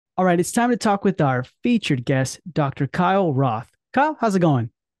All right, it's time to talk with our featured guest, Dr. Kyle Roth. Kyle, how's it going?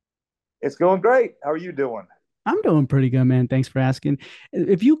 It's going great. How are you doing? I'm doing pretty good, man. Thanks for asking.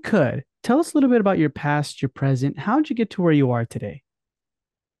 If you could, tell us a little bit about your past, your present. How'd you get to where you are today?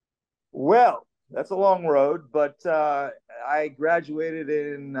 Well, that's a long road, but I graduated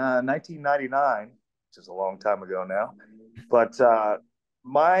in 1999, which is a long time ago now. But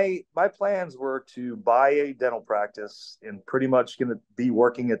my plans were to buy a dental practice and pretty much going to be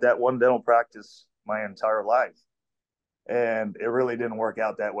working at that one dental practice my entire life. And it really didn't work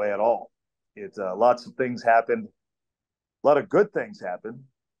out that way at all. It lots of things happened. A lot of good things happened.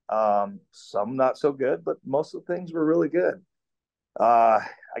 Some not so good, but most of the things were really good. I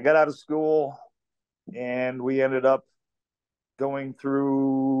got out of school and we ended up going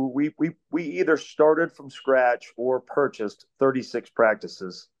through we either started from scratch or purchased 36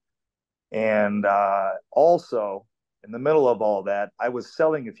 practices. And also in the middle of all that, I was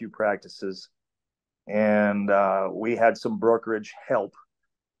selling a few practices, and we had some brokerage help,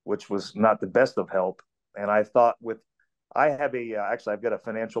 which was not the best of help. And I thought with I have a actually I've got a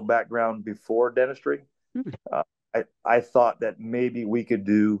financial background before dentistry. Hmm. I thought that maybe we could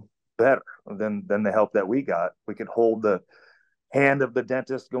do better than the help that we got. We could hold the hand of the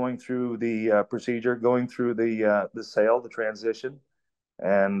dentist going through the procedure, going through the sale, the transition,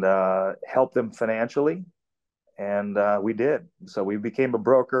 and help them financially. And we did. So we became a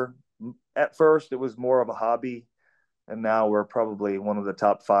broker. At first, it was more of a hobby, and now we're probably one of the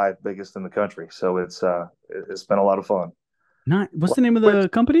top five biggest in the country. So it's been a lot of fun. Not what's Well, the name of what's the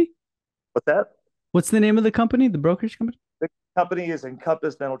company? that? What's the name of the company? The brokerage company? The company is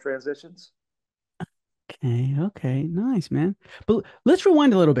Encompass Dental Transitions. Okay, okay, nice, man. But let's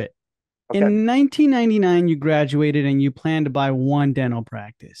rewind a little bit. Okay, In 1999, you graduated and you planned to buy one dental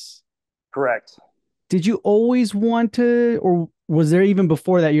practice. correct. Did you always want to, or was there even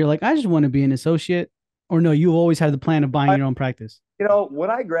before that you're like, I just want to be an associate? Or no, you always had the plan of buying I, your own practice? when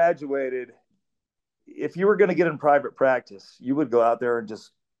I graduated, if you were going to get in private practice, you would go out there and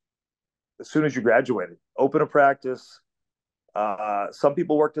just, as soon as you graduated, open a practice. Some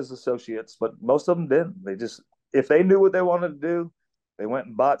people worked as associates, but most of them didn't. They just, if they knew what they wanted to do, they went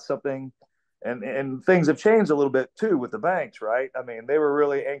and bought something. And things have changed a little bit too with the banks, right? I mean, they were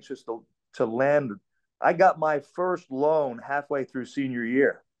really anxious to lend. I got my first loan halfway through senior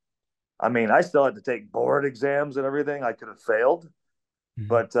year. I mean, I still had to take board exams and everything. I could have failed, Mhm.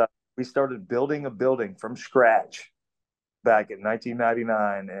 but we started building a building from scratch back in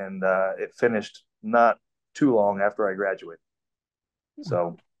 1999, and it finished not too long after I graduated.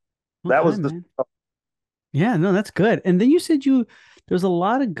 So that Okay, was the man. Yeah, no, that's good. And then you said there's a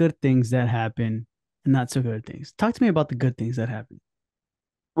lot of good things that happen and not so good things. Talk to me about the good things that happen.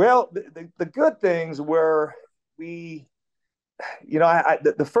 well, the good things were we,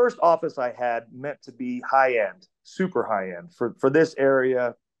 the first office I had meant to be high end, super high end for this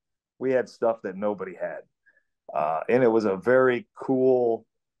area. We had stuff that nobody had, and it was a very cool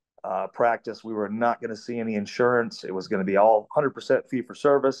practice. We were not going to see any insurance. It was going to be all 100% fee for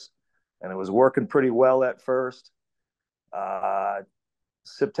service, and it was working pretty well at first. Uh,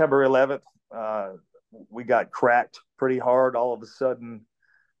 September 11th, we got cracked pretty hard all of a sudden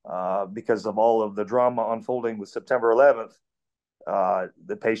because of all of the drama unfolding with September 11th.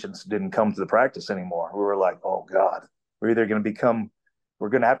 The patients didn't come to the practice anymore. We were like, oh God, we're either going to become, we're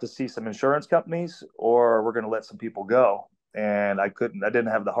going to have to see some insurance companies or we're going to let some people go. And I didn't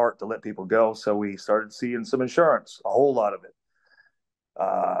have the heart to let people go. So we started seeing some insurance, a whole lot of it.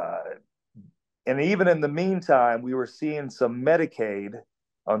 Uh, and even in the meantime, we were seeing some Medicaid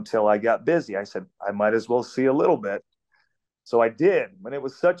until I got busy. I said, I might as well see a little bit. So I did. When it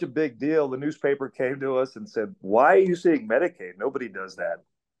was such a big deal, the newspaper came to us and said, why are you seeing Medicaid? Nobody does that.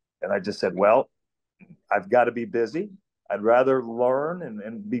 And I just said, well, I've got to be busy. I'd rather learn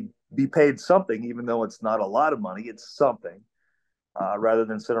and be paid something, even though it's not a lot of money, it's something, rather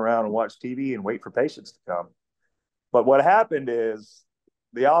than sit around and watch TV and wait for patients to come. But what happened is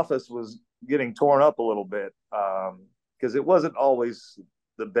the office was getting torn up a little bit because it wasn't always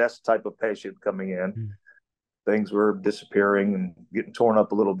the best type of patient coming in. Mm. Things were disappearing and getting torn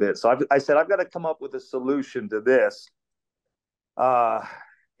up a little bit. So I said, I've got to come up with a solution to this. Uh,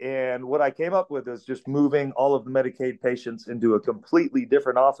 and what I came up with is just moving all of the Medicaid patients into a completely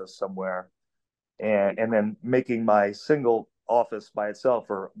different office somewhere, and then making my single office by itself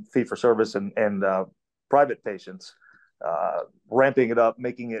for fee for service and private patients, ramping it up,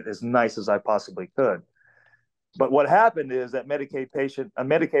 making it as nice as I possibly could. But what happened is that a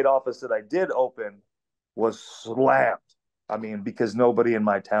Medicaid office that I did open was slammed. I mean, because nobody in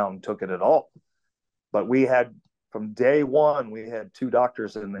my town took it at all. But we had from day one, we had two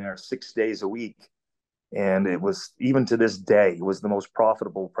doctors in there 6 days a week. And it was, even to this day, it was the most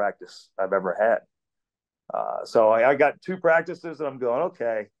profitable practice I've ever had. So I got two practices, and I'm going,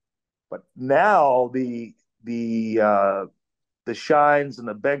 okay. But now the Shines and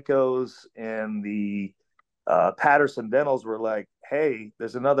the Benkos and the Patterson Dentals were like, hey,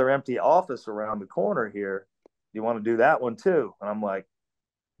 there's another empty office around the corner here. You want to do that one too? And I'm like,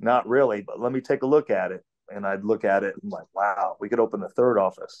 not really, but let me take a look at it. And I'd look at it and I'm like, wow, we could open a third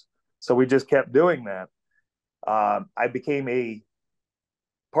office. So we just kept doing that. I became a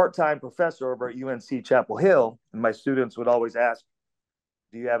part-time professor over at UNC Chapel Hill, and my students would always ask,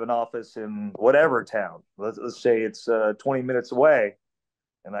 do you have an office in whatever town? Let's say it's 20 minutes away.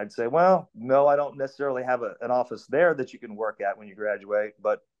 And I'd say, well, no, I don't necessarily have an office there that you can work at when you graduate,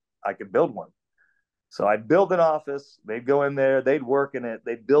 but I could build one. So I'd build an office. They'd go in there, they'd work in it,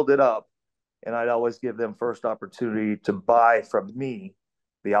 they'd build it up. And I'd always give them first opportunity to buy from me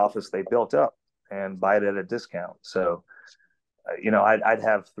the office they built up and buy it at a discount. So, I'd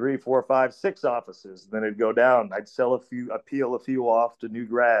have three, four, five, six offices. Then it'd go down. I'd sell a few, appeal a few off to new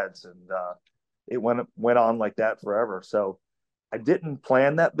grads. And it went on like that forever. So I didn't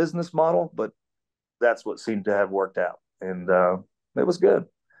plan that business model, but that's what seemed to have worked out. And it was good.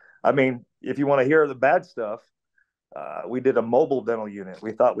 I mean, if you want to hear the bad stuff, we did a mobile dental unit.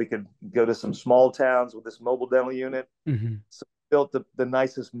 We thought we could go to some small towns with this mobile dental unit. Hmm. So we built the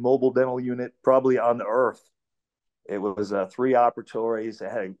nicest mobile dental unit probably on the earth. It was three operatories.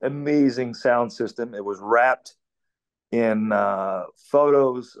 It had an amazing sound system. It was wrapped in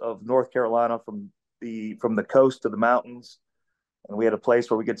photos of North Carolina from the coast to the mountains, and we had a place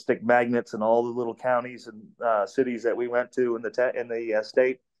where we could stick magnets in all the little counties and cities that we went to in the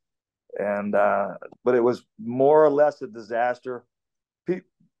state. And but it was more or less a disaster.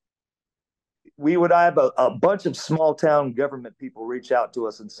 We would have a bunch of small town government people reach out to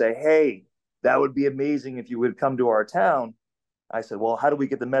us and say, "Hey, that would be amazing if you would come to our town." I said, "Well, how do we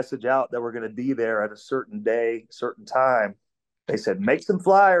get the message out that we're going to be there at a certain day, certain time?" They said, "Make some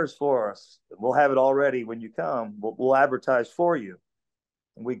flyers for us. We'll have it all ready when you come. We'll advertise for you."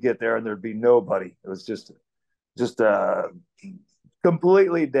 And we get there and there'd be nobody. It was just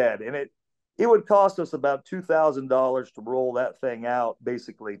completely dead. And it would cost us about $2,000 to roll that thing out,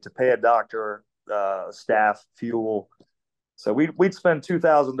 basically to pay a doctor, staff, fuel. So we'd spend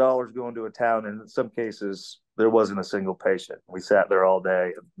 $2,000 going to a town, and in some cases there wasn't a single patient. We sat there all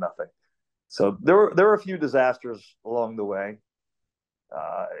day and nothing. So there were a few disasters along the way.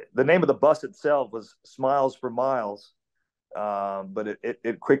 The name of the bus itself was Smiles for Miles, but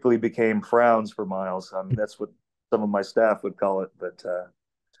it quickly became Frowns for Miles. I mean, that's what some of my staff would call it. But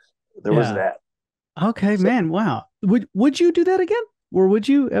there was Yeah. that. Okay, So man. Wow. Would you do that again? Or would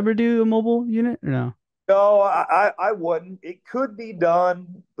you ever do a mobile unit? Or no? no, I wouldn't. It could be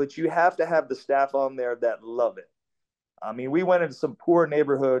done, but you have to have the staff on there that love it. I mean, we went into some poor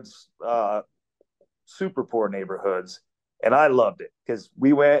neighborhoods, super poor neighborhoods, and I loved it because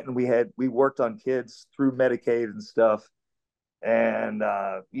we went and we worked on kids through Medicaid and stuff. And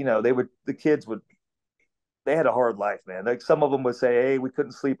the kids would they had a hard life, man. Like some of them would say, "Hey, we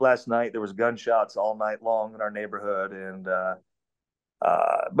couldn't sleep last night. There was gunshots all night long in our neighborhood," and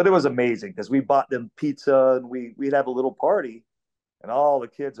but it was amazing because we bought them pizza and we'd have a little party, and all the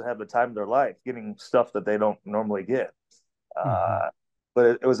kids would have the time of their life getting stuff that they don't normally get. Hmm. Uh,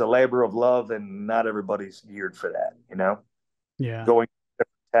 but it was a labor of love, and not everybody's geared for that. Yeah. Going to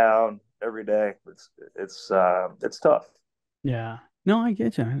town every day, it's tough. Yeah. No, I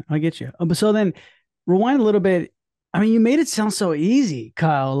get you. I get you. But so then rewind a little bit. I mean, you made it sound so easy,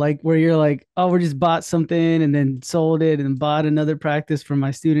 Kyle, like where you're like, oh, we just bought something and then sold it and bought another practice for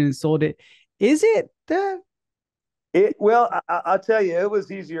my student and sold it. Is it that? I'll tell you, it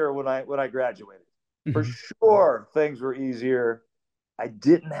was easier when I graduated. For Mhm. sure, things were easier. I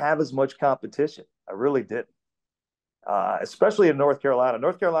didn't have as much competition. I really didn't, especially in North Carolina.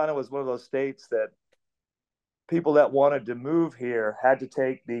 North Carolina was one of those states that people that wanted to move here had to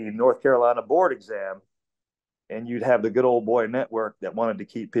take the North Carolina board exam, and you'd have the good old boy network that wanted to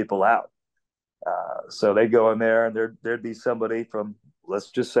keep people out. So they'd go in there, and there'd be somebody from,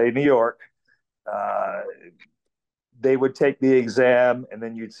 let's just say, New York. Uh, they would take the exam, and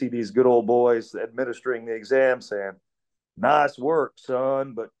then you'd see these good old boys administering the exam saying, "Nice work,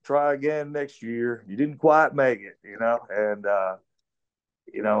 son, but try again next year. You didn't quite make it." And I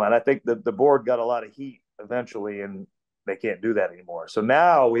think the board got a lot of heat eventually, and they can't do that anymore. So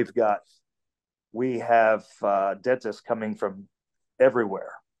now we have dentists coming from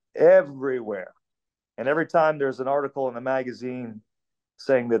everywhere, everywhere, and every time there's an article in the magazine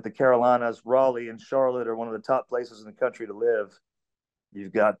saying that the Carolinas, Raleigh, and Charlotte are one of the top places in the country to live.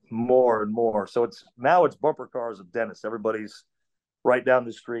 You've got more and more. So it's bumper cars of dentists. Everybody's right down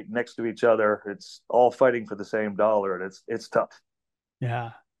the street next to each other. It's all fighting for the same dollar, and it's tough.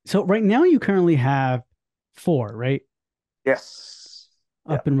 Yeah. So right now you currently have four, right? Yes.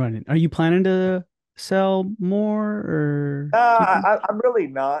 Yeah. Up and running. Are you planning to sell more or keep them? I'm really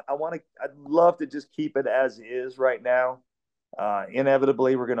not. I'd love to just keep it as is right now.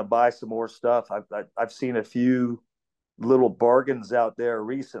 Inevitably, we're going to buy some more stuff. I've seen a few little bargains out there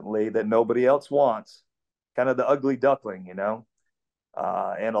recently that nobody else wants. Kind of the ugly duckling, and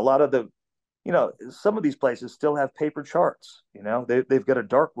a lot of some of these places still have paper charts. They've got a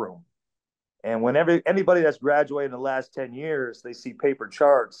dark room, and whenever anybody that's graduated in the last 10 years, they see paper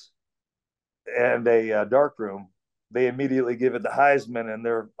charts and a dark room, they immediately give it the Heisman and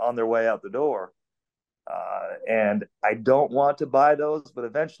they're on their way out the door. And I don't want to buy those, but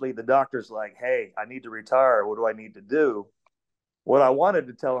eventually the doctor's like, "Hey, I need to retire. What do I need to do?" What I wanted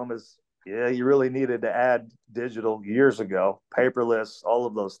to tell him is, yeah, you really needed to add digital years ago, paperless, all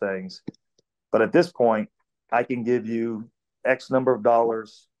of those things. But at this point, I can give you X number of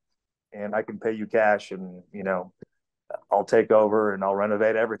dollars and I can pay you cash, and I'll take over and I'll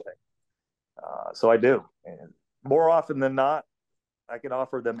renovate everything. So I do. And more often than not, I can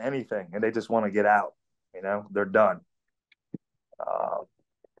offer them anything and they just want to get out. They're done. Uh,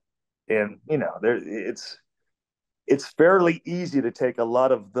 and it's fairly easy to take a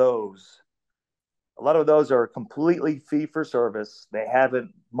lot of those. A lot of those are completely fee for service. They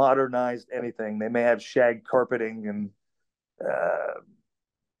haven't modernized anything. They may have shag carpeting, and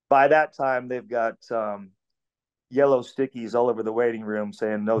by that time they've got yellow stickies all over the waiting room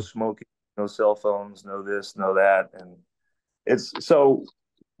saying no smoking, no cell phones, no this, no that, and it's so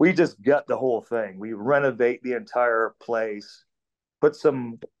we just gut the whole thing. We renovate the entire place, put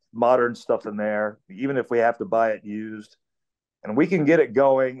some modern stuff in there, even if we have to buy it used, and we can get it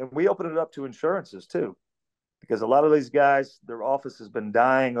going. And we open it up to insurances too, because a lot of these guys, their office has been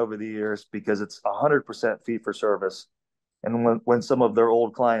dying over the years because it's 100% fee for service. And when some of their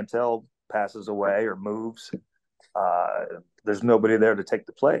old clientele passes away or moves, uh, there's nobody there to take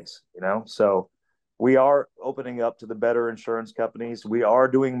the place. So we are opening up to the better insurance companies. We are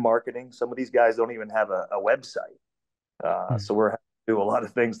doing marketing. Some of these guys don't even have a website. So we're having to do a lot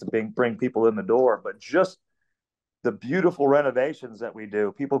of things to bring people in the door. But just the beautiful renovations that we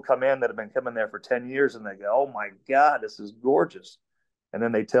do, people come in that have been coming there for 10 years and they go, "Oh my God, this is gorgeous." And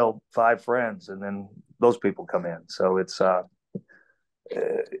then they tell five friends, and then those people come in. So it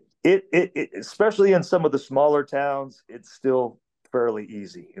especially in some of the smaller towns, it's still fairly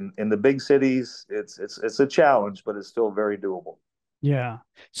easy. In the big cities, it's a challenge, but it's still very doable. Yeah.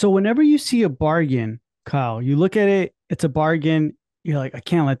 So whenever you see a bargain, Kyle, you look at it, it's a bargain. You're like, I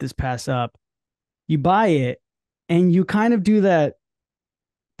can't let this pass up. You buy it and you kind of do the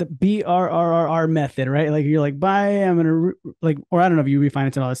BRRR method, right? Like you're like, buy, I'm gonna like, or I don't know if you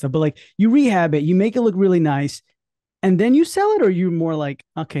refinance and all that stuff, but like you rehab it, you make it look really nice, and then you sell it, or you more like,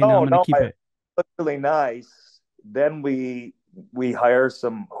 okay, no, I'm Oh gonna no, keep I it. look really nice. Then we hire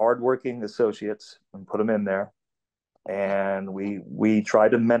some hardworking associates and put them in there, and we try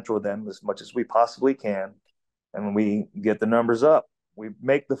to mentor them as much as we possibly can, and we get the numbers up. We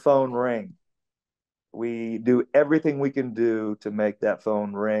make the phone ring. We do everything we can do to make that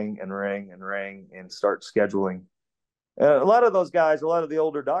phone ring and ring and ring and start scheduling. And a lot of those guys, a lot of the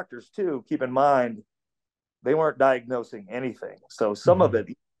older doctors too, keep in mind they weren't diagnosing anything. So some of Mhm.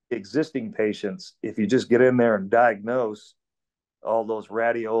 it, existing patients, if you just get in there and diagnose all those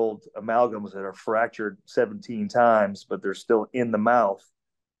ratty old amalgams that are fractured 17 times, but they're still in the mouth,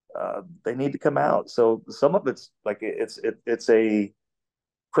 they need to come out. So some of it's like it's a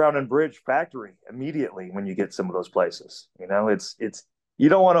crown and bridge factory immediately when you get some of those places. It's you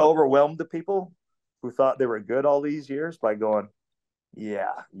don't want to overwhelm the people who thought they were good all these years by going,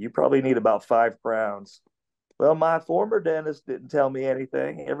 yeah, you probably need about 5 crowns. Well, my former dentist didn't tell me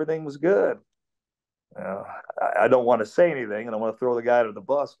anything. Everything was good. Uh, I don't want to say anything and I want to throw the guy under the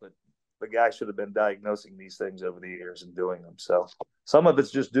bus, but the guy should have been diagnosing these things over the years and doing them. So some of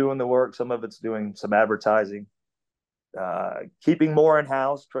it's just doing the work, some of it's doing some advertising, keeping more in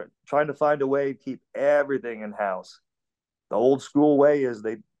house, trying to find a way to keep everything in house. The old school way is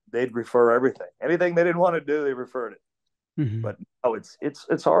they'd refer everything, anything they didn't want to do, they referred it. Mhm. But no,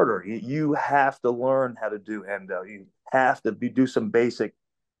 it's harder. You have to learn how to do endo. You have to do some basic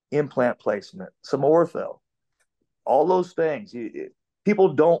implant placement, some ortho, all those things.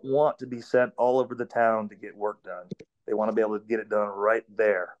 People don't want to be sent all over the town to get work done. They want to be able to get it done right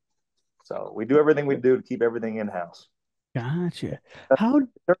there. So we do everything we do to keep everything in house. Gotcha. It How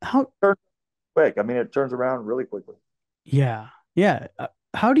how turns quick. I mean, it turns around really quickly. yeah. Yeah.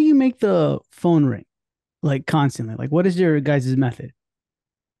 How do you make the phone ring like constantly? Like what is your guys' method?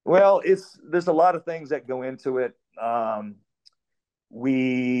 Well, it's there's a lot of things that go into it.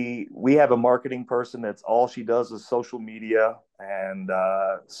 We have a marketing person that's all she does is social media and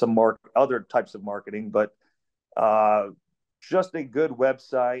some other types of marketing, but uh, just a good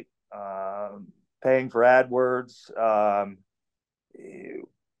website, paying for AdWords.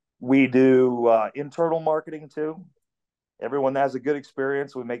 We do internal marketing too. Everyone that has a good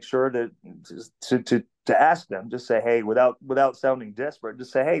experience, we make sure to ask them, just say, hey, without sounding desperate,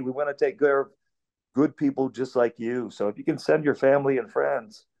 just say, hey, we want to take care of good people just like you. So if you can send your family and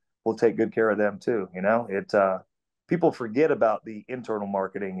friends, we'll take good care of them too. You know, it people forget about the internal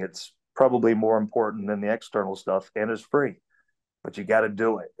marketing. It's probably more important than the external stuff, and it's free, but you got to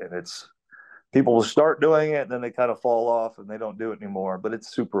do it. And it's people will start doing it, and then they kind of fall off and they don't do it anymore. But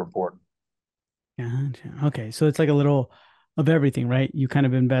it's super important. Gotcha. Okay. So it's like a little of everything, right? You kind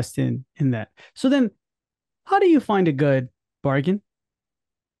of invest in that. So then how do you find a good bargain?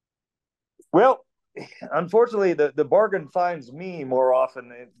 Well, unfortunately, the bargain finds me more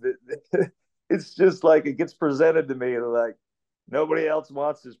often. It's just like it gets presented to me like nobody else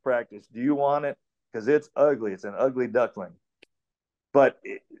wants this practice. Do you want it? Because it's ugly. It's an ugly duckling. But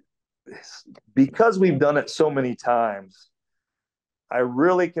because we've done it so many times, I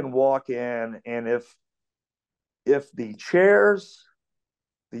really can walk in, and if the chairs,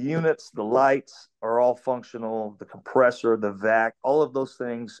 the units, the lights are all functional, the compressor, the vac, all of those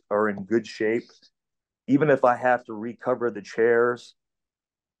things are in good shape. Even if I have to recover the chairs,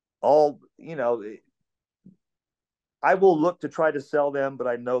 all I will look to try to sell them, but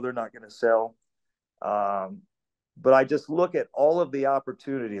I know they're not going to sell. Um, but I just look at all of the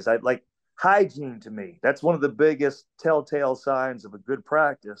opportunities. I like hygiene to me. That's one of the biggest telltale signs of a good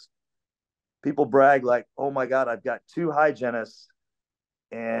practice. People brag like, "Oh my God, I've got two hygienists,"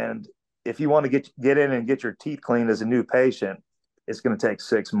 and if you want to get in and get your teeth cleaned as a new patient, it's going to take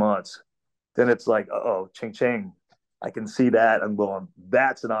 6 months. Then it's like, oh, ching ching. I can see that. I'm going,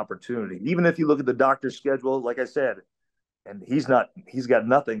 that's an opportunity. Even if you look at the doctor's schedule, like I said, and he's got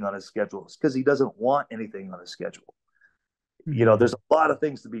nothing on his schedule. It's because he doesn't want anything on his schedule. There's Mm, a lot of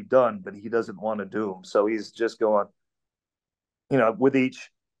things to be done, but he doesn't want to do them. So he's just going, with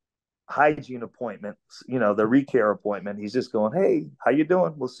each hygiene appointment, the recare appointment, he's just going, hey, how you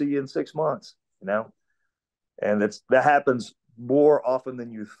doing? We'll see you in 6 months, and that happens more often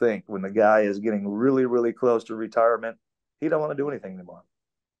than you think when the guy is getting really, really close to retirement. He don't want to do anything anymore.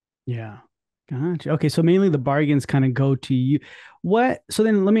 yeah. Gotcha. Okay. So mainly the bargains kind of go to you. So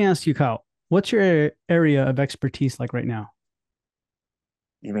then let me ask you, Kyle, what's your area of expertise like right now?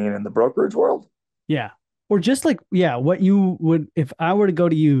 You mean in the brokerage world? Yeah. Or just like, yeah, what you would, if I were to go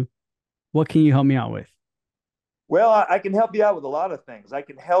to you, what can you help me out with? Well, I can help you out with a lot of things. I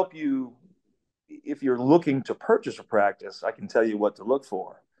can help you if you're looking to purchase a practice. I can tell you what to look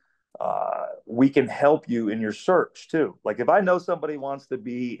for. We can help you in your search too. Like if I know somebody wants to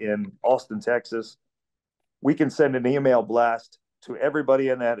be in Austin, Texas, we can send an email blast to everybody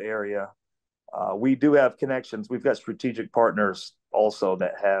in that area. We do have connections. We've got strategic partners also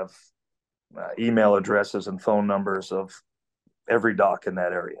that have email addresses and phone numbers of every doc in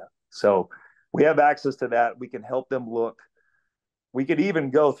that area. So we have access to that. We can help them look. We could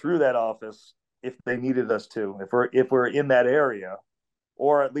even go through that office if they needed us to, if we're in that area,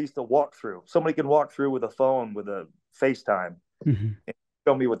 or at least a walkthrough. Somebody can walk through with a phone with a FaceTime Mhm. and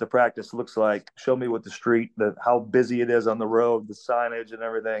show me what the practice looks like, show me what the street, how busy it is on the road, the signage and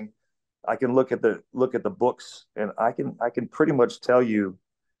everything. I can look at the books, and I can pretty much tell you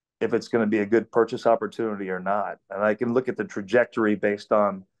if it's going to be a good purchase opportunity or not. And I can look at the trajectory based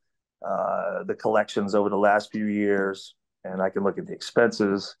on the collections over the last few years, and I can look at the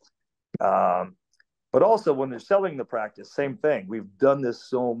expenses. Um, but also, when they're selling the practice, same thing. We've done this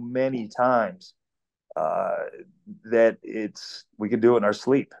so many times uh, that we can do it in our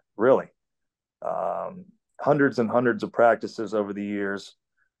sleep, really. Um, Hundreds and hundreds of practices over the years.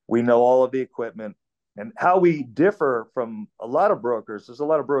 We know all of the equipment. And how we differ from a lot of brokers, there's a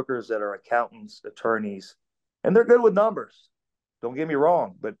lot of brokers that are accountants, attorneys, and they're good with numbers. Don't get me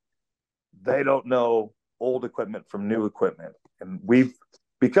wrong, but they don't know old equipment from new equipment. And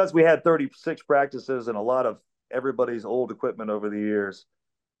because we had 36 practices and a lot of everybody's old equipment over the years,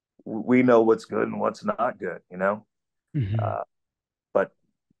 we know what's good and what's not good. Mhm. Uh, but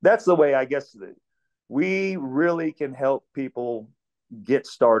that's the way I guess we really can help people get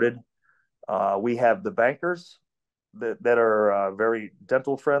started. We have the bankers that are very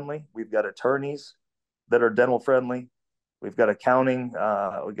dental friendly. We've got attorneys that are dental friendly. We've got accounting.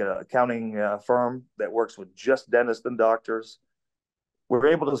 We got an accounting firm that works with just dentists and doctors. We're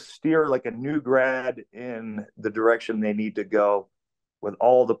able to steer like a new grad in the direction they need to go with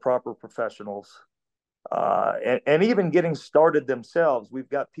all the proper professionals. And even getting started themselves, we've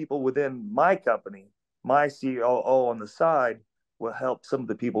got people within my company, my COO on the side will help some of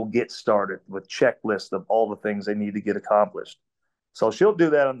the people get started with checklists of all the things they need to get accomplished. So she'll do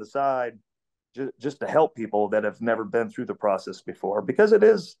that on the side just to help people that have never been through the process before, because it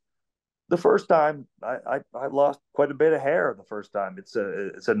is the first time I lost quite a bit of hair the first time. It's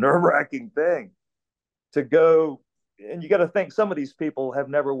a nerve-wracking thing to go, and you got to think some of these people have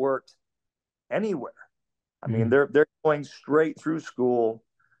never worked anywhere. I mean, Mm. they're going straight through school,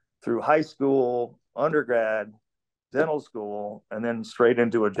 through high school, undergrad, dental school, and then straight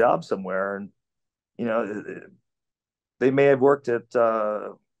into a job somewhere. And you know, they may have worked at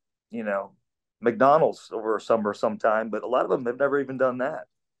you know McDonald's over a summer sometime, but a lot of them have never even done that.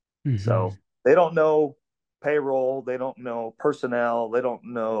 So Hmm. they don't know payroll, they don't know personnel, they don't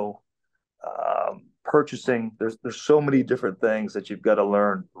know purchasing. There's so many different things that you've got to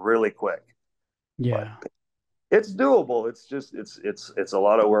learn really quick, but Yeah. it's doable. It's just it's a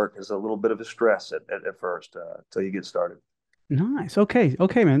lot of work. It's a little bit of a stress at first until you get started. Nice. Okay.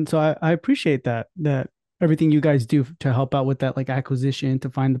 Okay, man. So I appreciate that everything you guys do to help out with that like acquisition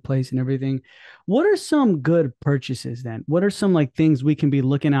to find the place and everything. What are some good purchases then? What are some like things we can be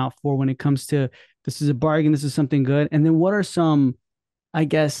looking out for when it comes to this is a bargain, this is something good? And then what are some, I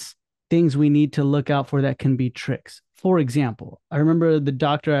guess, things we need to look out for that can be tricks? For example, I remember the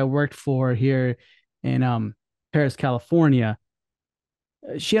doctor I worked for here in Paris, California.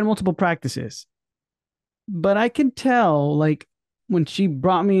 She had multiple practices, but I can tell like when she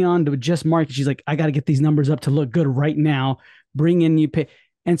brought me on to just market, she's like, I got to get these numbers up to look good right now. Bring in new pay.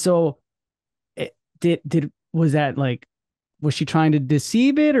 And so was that like, was she trying to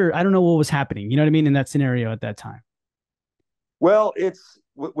deceive it or I don't know what was happening? You know what I mean? In that scenario at that time. Well, it's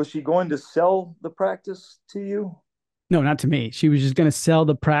was she going to sell the practice to you? No, not to me. She was just going to sell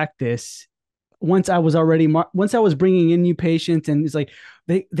the practice once I was bringing in new patients and it's like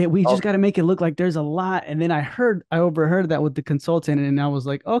we just Okay, got to make it look like there's a lot. And then I overheard that with the consultant and I was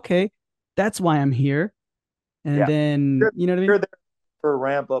like, okay, that's why I'm here. And yeah, then, you're, you know what I mean? you're there to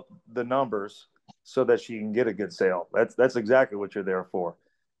ramp up the numbers so that she can get a good sale. That's exactly what you're there for.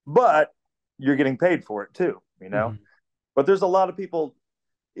 But you're getting paid for it too, you know. Mhm. But there's a lot of people.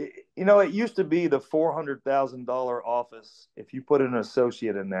 It used to be the $400,000 office. If you put an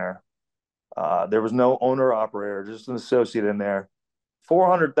associate in there, there was no owner operator, just an associate in there.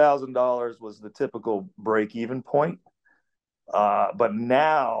 $400,000 was the typical break even point. But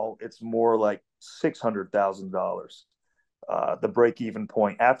now it's more like $600,000, the break even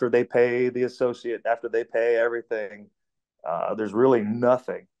point. After they pay the associate, after they pay everything, there's really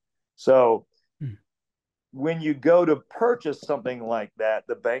nothing. So Mm. when you go to purchase something like that,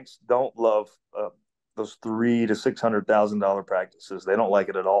 the banks don't love those $300,000 to $600,000 practices. They don't like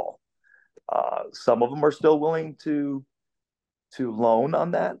it at all. Some of them are still willing to loan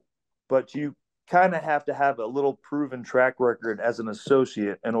on that, but you kind of have to have a little proven track record as an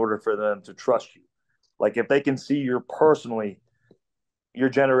associate in order for them to trust you. Like if they can see you're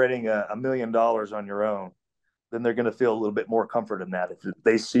generating $1 million on your own, then they're going to feel a little bit more comfort in that. If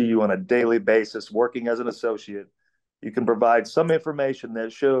they see you on a daily basis working as an associate, you can provide some information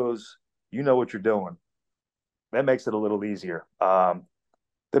that shows you know what you're doing. That makes it a little easier. The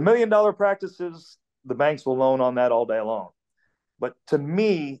 $1 million practices, the banks will loan on that all day long. But to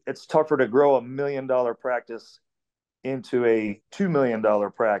me, it's tougher to grow $1 million practice into a $2 million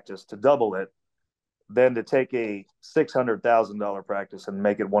practice to double it than to take a $600,000 practice and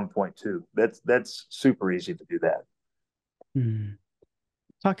make it 1.2. That's super easy to do that. Mm.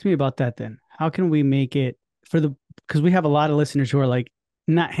 Talk to me about that then. How can we make it for the because we have a lot of listeners who are like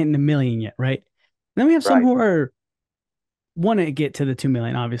not hitting a million yet, right? And then we have some Right. who are want to get to the 2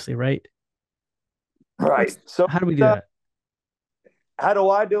 million, obviously, right? Right. So How do we do that? how do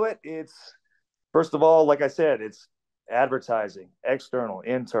I do it? It's first of all, like I said, it's advertising, external,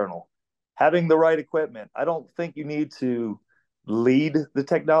 internal, having the right equipment. I don't think you need to lead the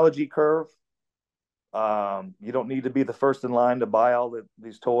technology curve. You don't need to be the first in line to buy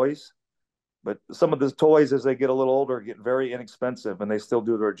these toys. But some of the toys, as they get a little older, get very inexpensive, and they still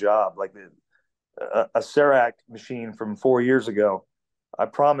do their job. Like a Cerac machine from 4 years ago, I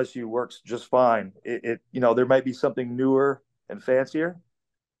promise you, works just fine. There might be something newer and fancier,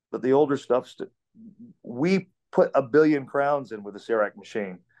 but the older stuff, we put 1 billion crowns in with a Cerac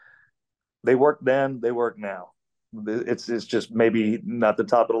machine. They work then, they work now. It's just maybe not the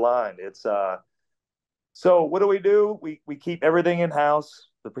top of the line. So what do? We keep everything in house,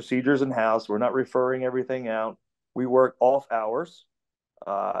 the procedures in house. We're not referring everything out. We work off hours.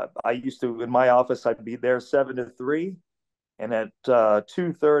 I used to in my office. I'd be there 7 to 3, and at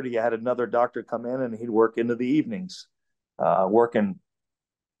 2:30, I had another doctor come in, and he'd work into the evenings, working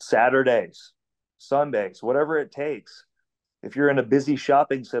Saturdays, Sundays, whatever it takes. If you're in a busy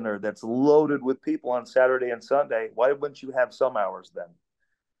shopping center that's loaded with people on Saturday and Sunday, why wouldn't you have some hours then?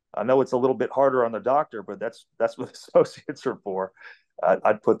 I know it's a little bit harder on the doctor, but that's what associates are for.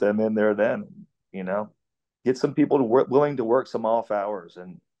 I'd put them in there then, you know, get some people to work, willing to work some off hours,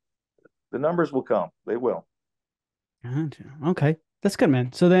 and the numbers will come. They will. Gotcha. Okay. That's good,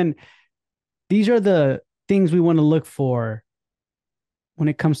 man. So then these are the things we want to look for when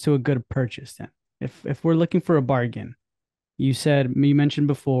it comes to a good purchase then. If we're looking for a bargain, you mentioned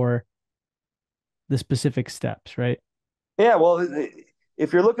before the specific steps, right? Yeah, well,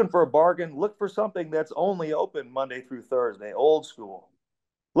 if you're looking for a bargain, look for something that's only open Monday through Thursday, old school.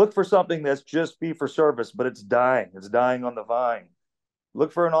 Look for something that's just fee for service, but it's dying. It's dying on the vine.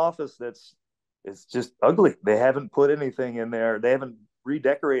 Look for an office that's it's just ugly. They haven't put anything in there. They haven't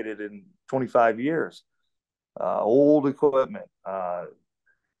redecorated in 25 years. Old equipment.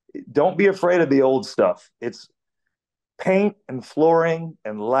 Don't be afraid of the old stuff. It's paint and flooring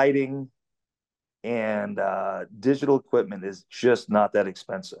and lighting and digital equipment is just not that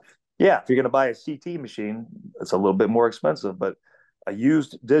expensive. Yeah, if you're going to buy a CT machine, it's a little bit more expensive, but a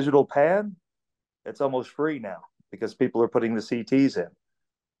used digital pad, it's almost free now because people are putting the CTs in.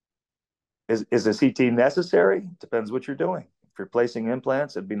 Is a CT necessary? Depends what you're doing. If you're placing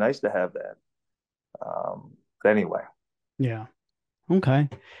implants, it'd be nice to have that. But anyway, Yeah. Okay.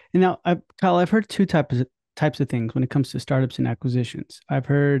 And now, Kyle, I've heard types of things when it comes to startups and acquisitions. I've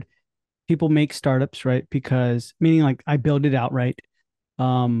heard people make startups, right? Because meaning like I build it outright,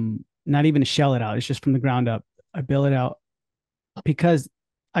 not even to shell it out. It's just from the ground up. I build it out because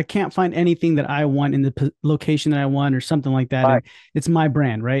I can't find anything that I want in the location that I want or something like that, right, and it's my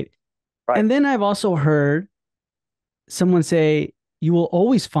brand, right? right, And then I've also heard someone say you will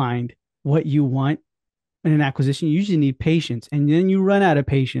always find what you want in an acquisition. You usually need patience, and then you run out of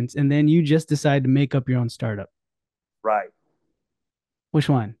patience, and then you just decide to make up your own startup. right. Which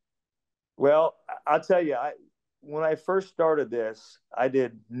one? Well, I'll tell you, when I first started this, I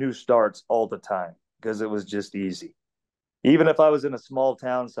did new starts all the time because it was just easy. Even if I was in a small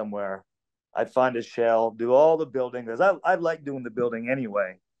town somewhere, I'd find a shell, do all the building because I like doing the building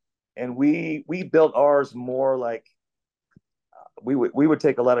anyway. And we built ours more like we would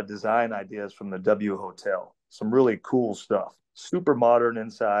take a lot of design ideas from the W Hotel, some really cool stuff, super modern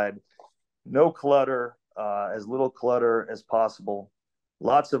inside, no clutter, as little clutter as possible,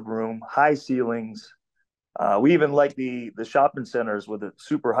 lots of room, high ceilings. We even like the shopping centers with the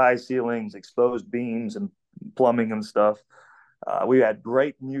super high ceilings, exposed beams, and plumbing and stuff. We had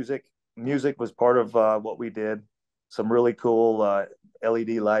great music. Music was part of what we did. Some really cool LED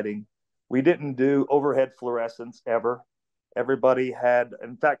lighting. We didn't do overhead fluorescence ever. Everybody had,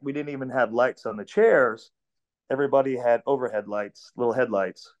 in fact, we didn't even have lights on the chairs. Everybody had overhead lights, little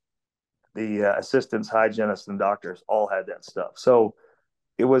headlights. The assistants, hygienists, and doctors all had that stuff. So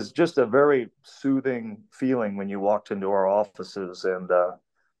it was just a very soothing feeling when you walked into our offices, and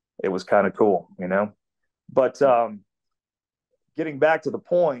it was kind of cool, you know. But getting back to the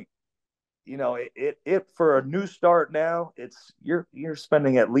point, you know, it for a new start now, it's you're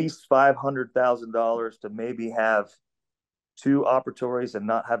spending at least $500,000 to maybe have two operatories and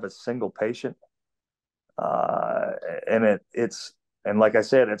not have a single patient. Uh, and it's and like I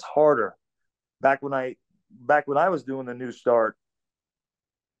said, it's harder. Back when I back when I was doing the new start,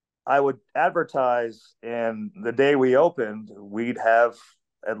 I would advertise, and the day we opened, we'd have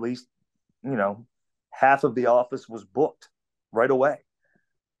at least, you know, half of the office was booked right away.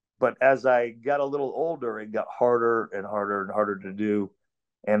 But as I got a little older, it got harder and harder and harder to do.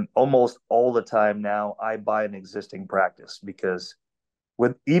 And almost all the time now, I buy an existing practice because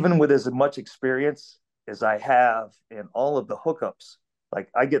with even with as much experience as I have in all of the hookups, like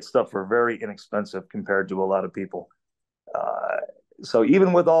I get stuff for very inexpensive compared to a lot of people. Uh, so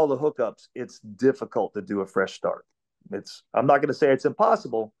even with all the hookups, it's difficult to do a fresh start. It's I'm not going to say it's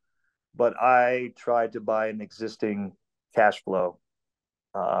impossible, but I tried to buy an existing cash flow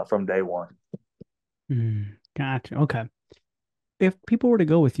from day one. Gotcha. Okay. If people were to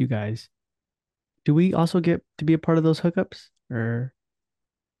go with you guys, do we also get to be a part of those hookups? Or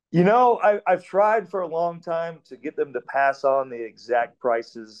You know, I've tried for a long time to get them to pass on the exact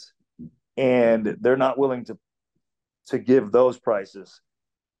prices, and they're not willing to give those prices.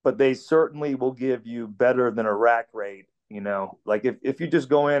 But they certainly will give you better than a rack rate. You know, like if you just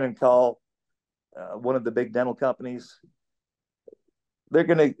go in and call one of the big dental companies, they're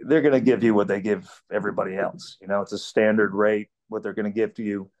gonna give you what they give everybody else. You know, it's a standard rate what they're gonna give to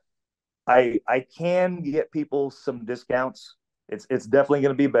you. I can get people some discounts. It's definitely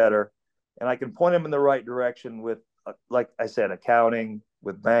going to be better, and I can point them in the right direction with, like I said, accounting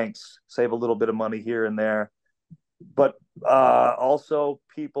with banks, save a little bit of money here and there, but also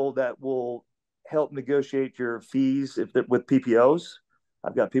people that will help negotiate your fees if with PPOs.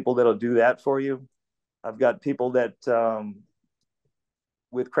 I've got people that'll do that for you. I've got people that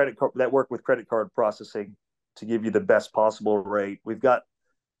with credit card that work with credit card processing to give you the best possible rate. We've got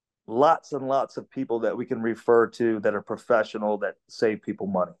lots and lots of people that we can refer to that are professional that save people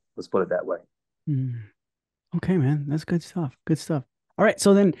money. Let's put it that way. Mm. Okay, man. That's good stuff. Good stuff. All right.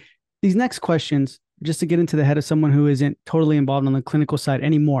 So then these next questions, just to get into the head of someone who isn't totally involved on the clinical side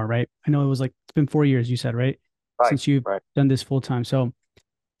anymore, right? I know it was like, it's been 4 years, you said, right? Right, Since you've right, done this full time. So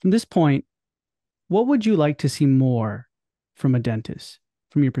from this point, what would you like to see more from a dentist,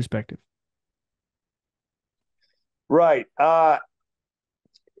 from your perspective? right.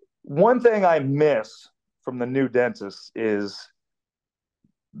 One thing I miss from the new dentists is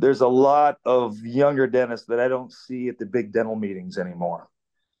there's a lot of younger dentists that I don't see at the big dental meetings anymore.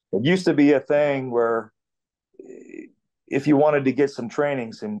 It used to be a thing where if you wanted to get some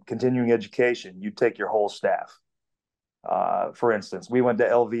training, some continuing education, you'd take your whole staff. For instance, we went to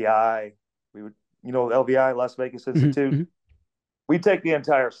LVI. We would, LVI, Las Vegas Mhm, Institute. mhm, We'd take the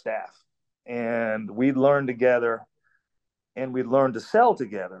entire staff and we'd learn together and we'd learn to sell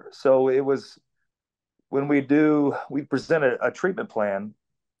together. So it was when we present a treatment plan.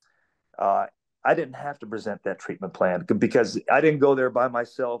 Uh, I didn't have to present that treatment plan because I didn't go there by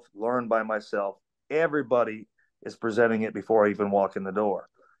myself, learn by myself. Everybody is presenting it before I even walk in the door.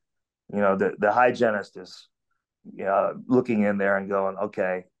 The hygienist is looking in there and going,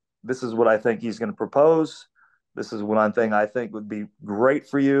 okay, this is what I think he's going to propose. This is one thing I think would be great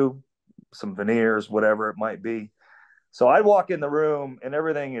for you, some veneers, whatever it might be. So I walk in the room and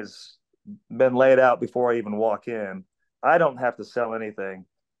everything has been laid out before I even walk in. I don't have to sell anything.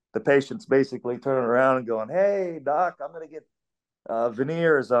 The patient's basically turning around and going, "Hey, doc, I'm going to get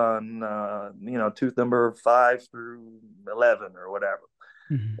veneers on tooth number 5 through 11 or whatever."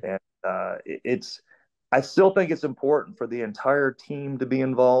 mhm. And it's I still think it's important for the entire team to be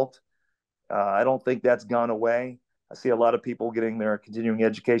involved. I don't think that's gone away. I see a lot of people getting their continuing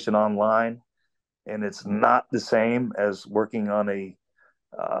education online, and it's not the same as working on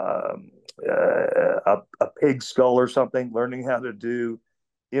uh, a pig skull or something, learning how to do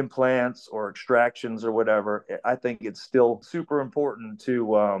implants or extractions or whatever. I think it's still super important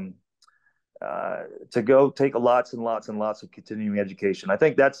to go take lots and lots and lots of continuing education. I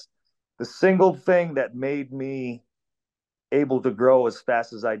think that's the single thing that made me able to grow as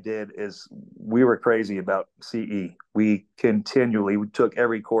fast as I did is we were crazy about CE. We took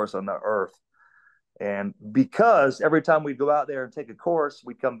every course on the earth. And because every time we'd go out there and take a course,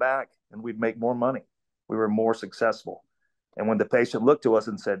 we'd come back and we'd make more money. We were more successful. And when the patient looked to us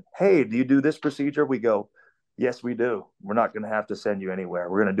and said, "Hey, do you do this procedure?" We go, "Yes, we do. We're not going to have to send you anywhere.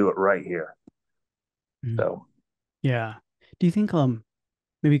 We're going to do it right here." Mhm. So Yeah. Do you think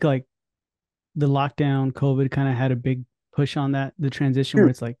maybe like the lockdown, COVID kind of had a big push on that, the transition where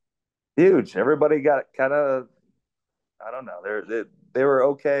huge, it's like, huge. Everybody got kind of, I don't know, they were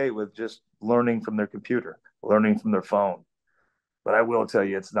okay with just learning from their computer, learning from their phone. But I will tell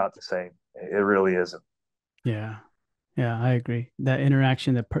you, it's not the same. It really isn't. yeah, yeah, I agree. That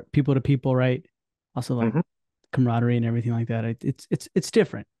interaction, that people to people, right? Also like Mm-hmm. camaraderie and everything like that. It's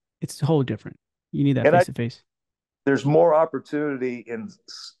different. It's a whole different. You need that And face to face. there's more opportunity in,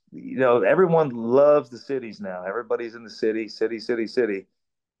 everyone loves the cities now. Everybody's in the city, city, city, city.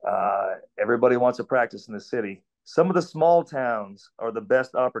 Everybody wants to practice in the city. Some of the small towns are the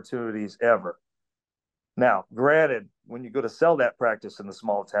best opportunities ever. Now, granted, when you go to sell that practice in the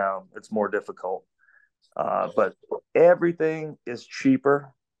small town, it's more difficult. But everything is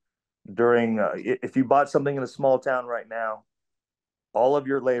cheaper during, if you bought something in a small town right now, all of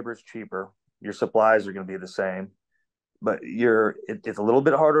your labor is cheaper. Your supplies are going to be the same, but it's a little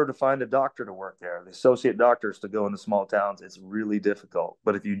bit harder to find a doctor to work there. The associate doctors to go in the small towns, it's really difficult.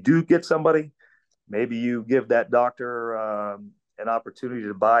 But if you do get somebody, maybe you give that doctor an opportunity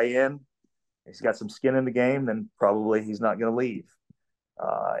to buy in. He's got some skin in the game, then probably he's not going to leave.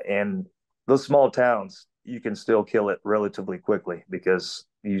 And those small towns, you can still kill it relatively quickly because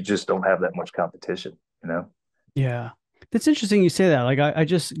you just don't have that much competition, you know? Yeah. That's interesting you say that. Like I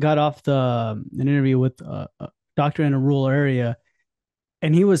just got off an interview with a doctor in a rural area,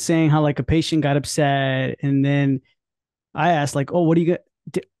 and he was saying how like a patient got upset, and then I asked like, "Oh, what do you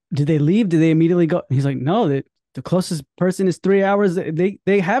get? did they leave? Did they immediately go? He's like, no, the closest person is 3 hours.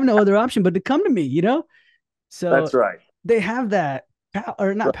 They have no other option but to come to me, you know? So That's right. they have that power,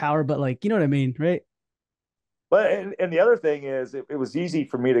 or not power, but like, you know what I mean, right? But and the other thing is, it was easy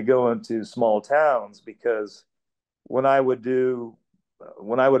for me to go into small towns because when I would do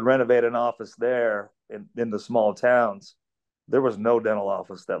when I would renovate an office there in the small towns, there was no dental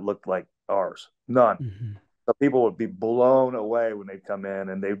office that looked like ours. None. Mm-hmm. So people would be blown away when they'd come in,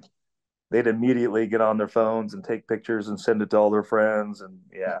 and they'd immediately get on their phones and take pictures and send it to all their friends. And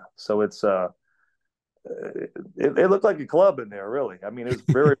yeah, so it looked like a club in there, really. I mean, it was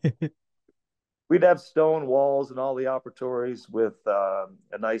very. We'd have stone walls in all the operatories with a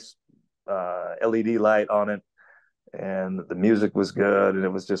nice LED light on it, and the music was good, and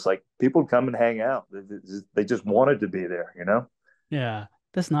it was just like people would come and hang out. They just wanted to be there, you know. Yeah,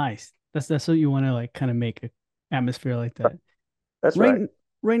 that's nice. That's what you want to like kind of make a atmosphere like that. That's Right right.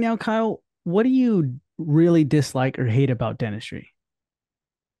 right now, Kyle, what do you really dislike or hate about dentistry?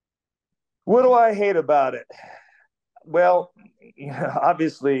 What do I hate about it? Well,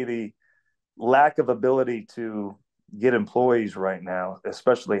 obviously the lack of ability to get employees right now,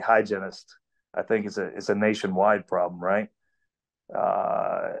 especially hygienists. I think it's a nationwide problem, right?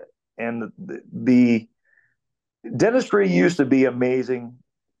 Uh, and the dentistry used to be amazing.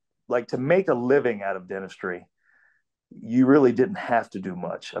 Like, to make a living out of dentistry, you really didn't have to do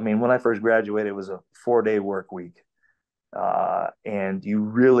much. I mean, when I first graduated, it was a 4-day work week, and you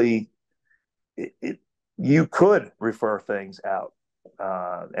really you could refer things out.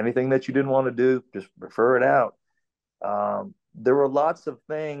 Anything that you didn't want to do, just refer it out. There were lots of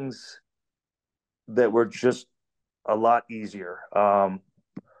things that were just a lot easier.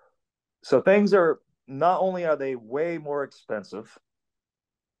 So things are not only are they way more expensive,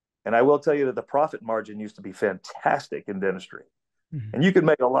 and I will tell you that the profit margin used to be fantastic in dentistry, Mhm. and you could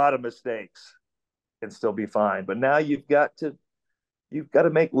make a lot of mistakes and still be fine. But now you've got to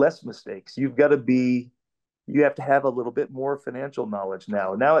make less mistakes. You have to have a little bit more financial knowledge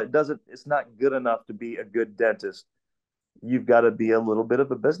now. Now it's not good enough to be a good dentist. You've got to be a little bit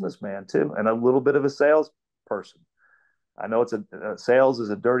of a businessman too, and a little bit of a salesperson. I know sales is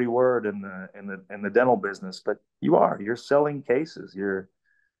a dirty word in the dental business, but you're selling cases. You're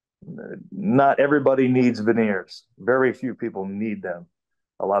Not everybody needs veneers. Very few people need them.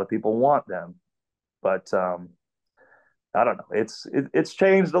 A lot of people want them, but I don't know. It's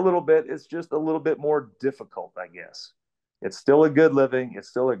changed a little bit. It's just a little bit more difficult, I guess. It's still a good living. It's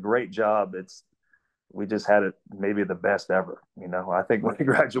still a great job. It's We just had it maybe the best ever. I think when we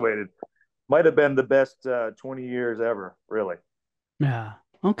graduated, might have been the best 20 years ever, really. Yeah.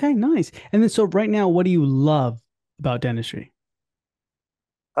 Okay, nice. And then so right now, what do you love about dentistry?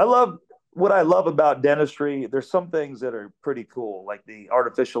 I love what I love about dentistry. There's some things that are pretty cool, like the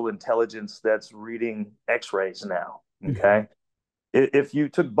artificial intelligence that's reading X-rays now. Mhm. Okay, if you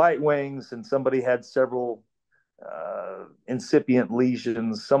took bite wings and somebody had several incipient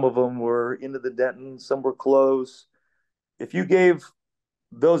lesions, some of them were into the dentin, some were close. If you gave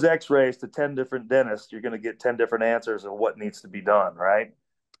those X-rays to 10 different dentists, you're going to get 10 different answers of what needs to be done, right?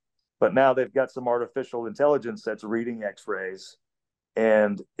 But now they've got some artificial intelligence that's reading X-rays,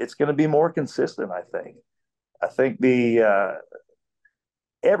 and it's going to be more consistent. I think the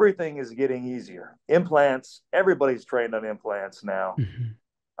everything is getting easier. Implants, everybody's trained on implants now. Mhm.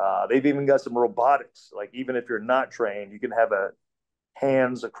 They've even got some robotics. Like, even if you're not trained, you can have a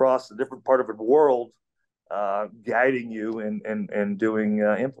hands across a different part of the world guiding you and doing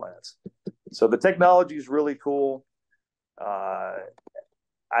implants. So the technology is really cool. Uh,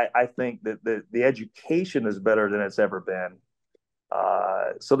 I think that the education is better than it's ever been.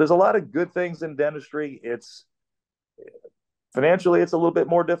 So there's a lot of good things in dentistry. It's Financially, it's a little bit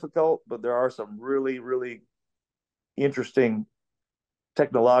more difficult, but there are some really, really interesting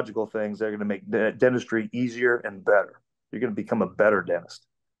technological things that are going to make dentistry easier and better. You're going to become a better dentist,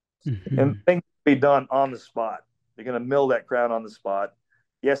 and Mhm. things be done on the spot. You're going to mill that crown on the spot.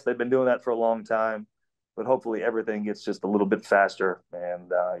 Yes, they've been doing that for a long time, but hopefully everything gets just a little bit faster, and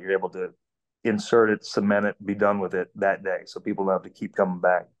you're able to insert it, cement it, be done with it that day, so people don't have to keep coming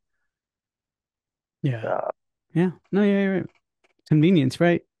back. Yeah. Uh, Yeah. No, yeah, you're right. Convenience,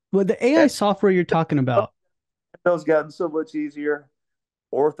 right? Well, the AI software you're talking about. Endo's gotten so much easier.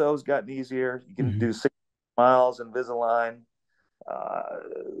 Ortho's gotten easier. You can Mhm. do 6 miles Invisalign. Uh,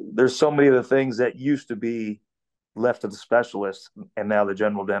 there's so many of the things that used to be left to the specialist, and now the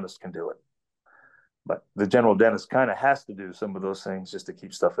general dentist can do it. But the general dentist kind of has to do some of those things just to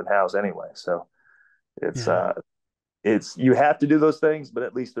keep stuff in house anyway. So it's Yeah. uh, it's you have to do those things, but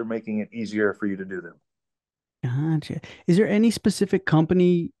at least they're making it easier for you to do them. Gotcha. Is there any specific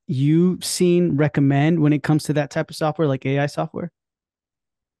company you've seen recommend when it comes to that type of software, like AI software?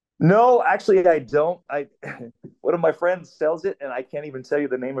 No, actually, I don't. I one of my friends sells it, and I can't even tell you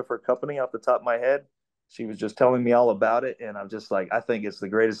the name of her company off the top of my head. She was just telling me all about it, and I'm just like, I think it's the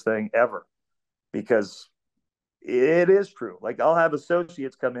greatest thing ever because it is true. Like I'll have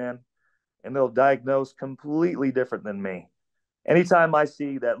associates come in and they'll diagnose completely different than me. Anytime I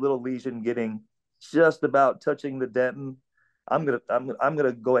see that little lesion getting just about touching the dentin, I'm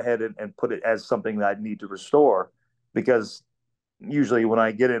gonna go ahead and put it as something that I need to restore because usually when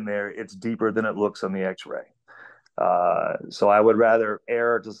I get in there, it's deeper than it looks on the X-ray. So I would rather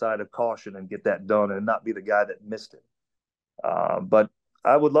err to the side of caution and get that done and not be the guy that missed it. But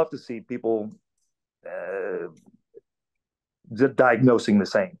I would love to see people uh, diagnosing the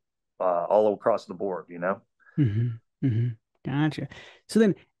same all across the board. You know. Hmm. Hmm. Gotcha. So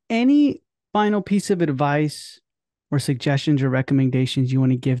then, any final piece of advice or suggestions or recommendations you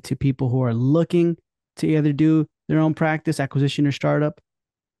want to give to people who are looking to either do their own practice, acquisition, or startup?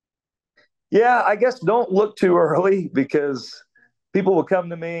 Yeah, I guess don't look too early because people will come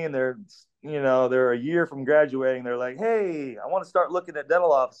to me and they're a year from graduating. They're like, "Hey, I want to start looking at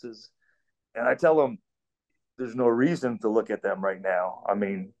dental offices," and I tell them there's no reason to look at them right now. I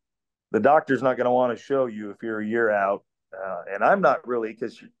mean, the doctor's not going to want to show you if you're a year out, and I'm not really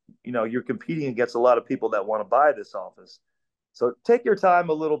because you're competing against a lot of people that want to buy this office. So take your time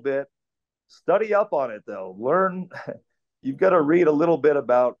a little bit, study up on it though. Learn. You've got to read a little bit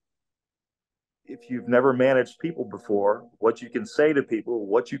about if you've never managed people before, what you can say to people,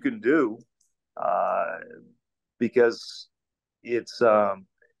 what you can do, uh, because it's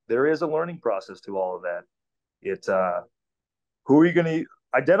there is a learning process to all of that. It's who are you going to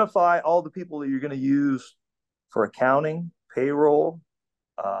identify all the people that you're going to use for accounting, payroll.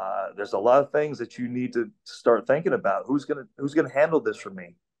 There's a lot of things that you need to start thinking about. Who's gonna handle this for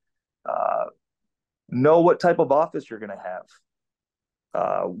me? Uh, know what type of office you're going to have.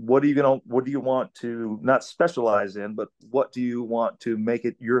 What do you want to not specialize in, but what do you want to make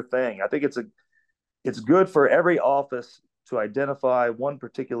it your thing? I think it's good for every office to identify one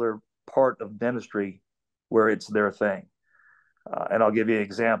particular part of dentistry where it's their thing. And I'll give you an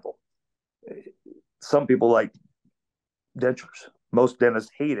example. Some people like dentures. Most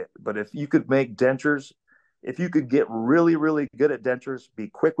dentists hate it, but if you could make dentures, if you could get really, really good at dentures, be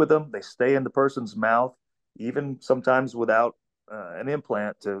quick with them, they stay in the person's mouth, even sometimes without an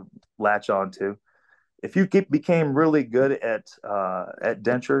implant to latch onto. If you became really good at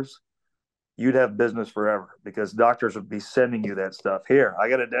dentures, you'd have business forever because doctors would be sending you that stuff. Here, I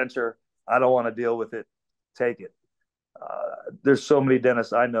got a denture. I don't want to deal with it. Take it. There's so many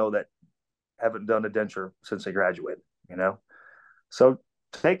dentists I know that haven't done a denture since they graduated. You know, so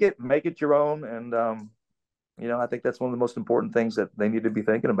take it, make it your own, and I think that's one of the most important things that they need to be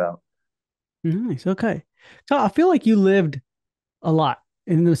thinking about. Nice. Okay. So I feel like you lived a lot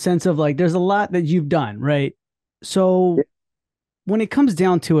in the sense of like there's a lot that you've done, right? So when it comes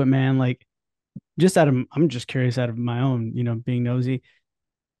down to it, man, like just out of I'm just curious out of my own, being nosy,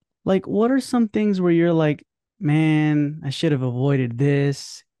 like what are some things where you're like, man, I should have avoided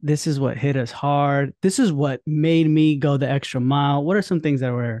this. This is what hit us hard. This is what made me go the extra mile. What are some things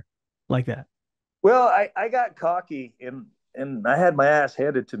that were like that? Well, I got cocky and I had my ass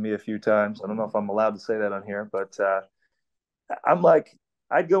handed to me a few times. I don't know if I'm allowed to say that on here, but I'm like,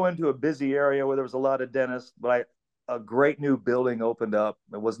 I'd go into a busy area where there was a lot of dentists, but a great new building opened up.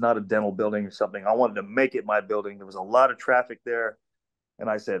 It was not a dental building or something. I wanted to make it my building. There was a lot of traffic there, and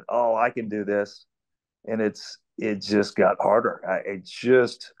I said, "Oh, I can do this." And it just got harder. It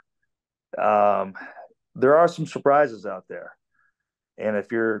just um, there are some surprises out there, and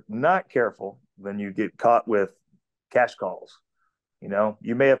if you're not careful, then you get caught with cash calls.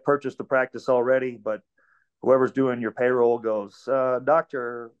 You may have purchased the practice already, but whoever's doing your payroll goes,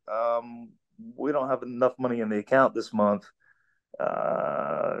 "Doctor, we don't have enough money in the account this month.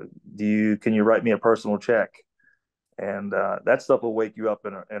 Can you write me a personal check?" And that stuff will wake you up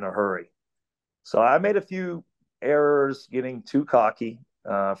in a hurry. So I made a few errors, getting too cocky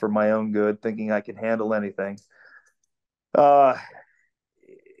for my own good, thinking I could handle anything. Uh,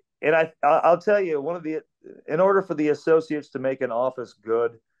 and I'll tell you, in order for the associates to make an office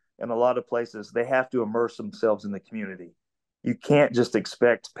good, in a lot of places, they have to immerse themselves in the community. You can't just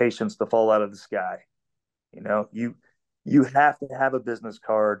expect patients to fall out of the sky. You have to have a business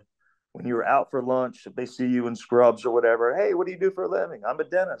card. When you're out for lunch, if they see you in scrubs or whatever, "Hey, what do you do for a living?" "I'm a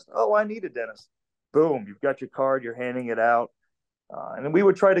dentist." "Oh, I need a dentist." Boom, you've got your card, you're handing it out. And then we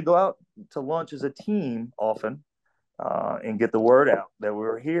would try to go out to lunch as a team often and get the word out that we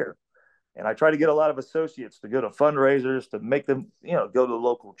were here. And I try to get a lot of associates to go to fundraisers to make them, go to the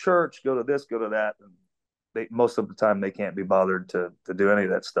local church, go to this, go to that. And most of the time they can't be bothered to do any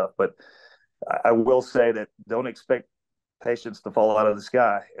of that stuff. But I will say that don't expect patients to fall out of the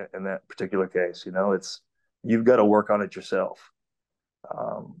sky in that particular case. It's you've got to work on it yourself.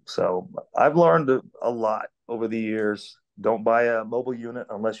 So I've learned a lot over the years. Don't buy a mobile unit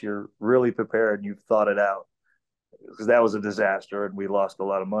unless you're really prepared and you've thought it out, because that was a disaster and we lost a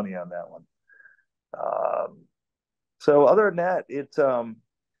lot of money on that one. So other than that,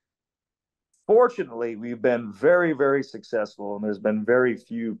 fortunately we've been very, very successful, and there's been very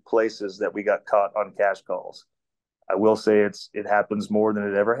few places that we got caught on cash calls. I will say it happens more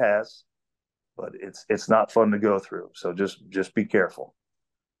than it ever has, but it's not fun to go through. So just be careful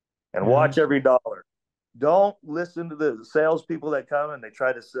and Yeah. watch every dollar. Don't listen to the salespeople that come and they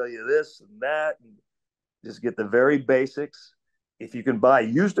try to sell you this and that. And just get the very basics. If you can buy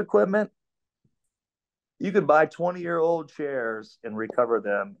used equipment, you can buy 20-year-old chairs and recover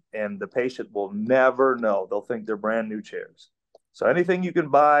them, and the patient will never know. They'll think they're brand new chairs. So anything you can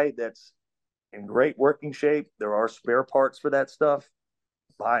buy that's in great working shape, there are spare parts for that stuff,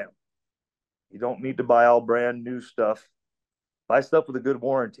 buy them. You don't need to buy all brand new stuff. Buy stuff with a good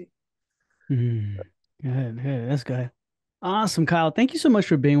warranty. Mm. Good, good. That's good. Awesome, Kyle. Thank you so much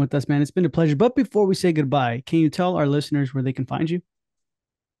for being with us, man. It's been a pleasure. But before we say goodbye, can you tell our listeners where they can find you?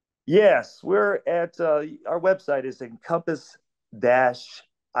 Yes, we're at our website is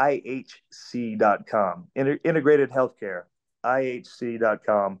encompass-ihc.com, integrated healthcare,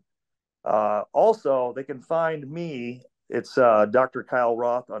 ihc.com. Also, they can find me. It's Dr. Kyle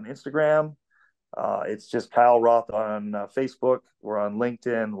Roth on Instagram. It's just Kyle Roth on Facebook. We're on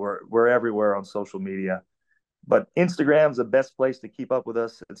LinkedIn. We're everywhere on social media. But Instagram's the best place to keep up with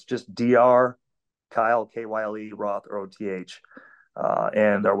us. It's just Dr. Kyle Kyle Roth Roth,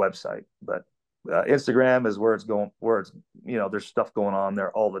 and our website. But Instagram is where it's going. Where it's there's stuff going on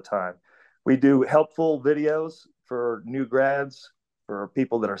there all the time. We do helpful videos for new grads, for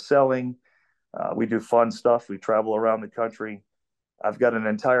people that are selling. We do fun stuff. We travel around the country. I've got an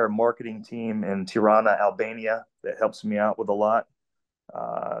entire marketing team in Tirana, Albania, that helps me out with a lot.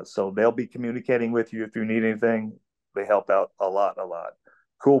 So they'll be communicating with you if you need anything. They help out a lot, a lot.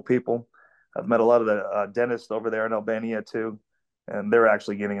 Cool people. I've met a lot of the dentists over there in Albania too, and they're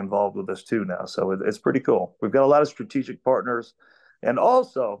actually getting involved with us too now. So it's pretty cool. We've got a lot of strategic partners, and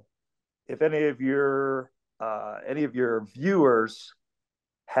also, if any of your viewers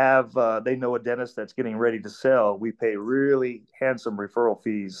have they know a dentist that's getting ready to sell, we pay really handsome referral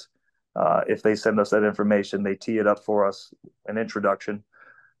fees. If they send us that information, they tee it up for us, an introduction,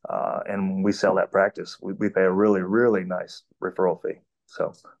 and we sell that practice. We pay a really, really nice referral fee.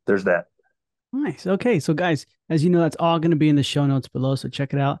 So there's that. Nice. Okay. So, guys, as you know, that's all going to be in the show notes below. So,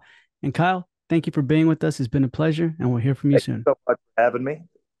 check it out. And, Kyle, thank you for being with us. It's been a pleasure, and we'll hear from you Thank soon. you so much for having me.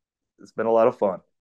 It's been a lot of fun.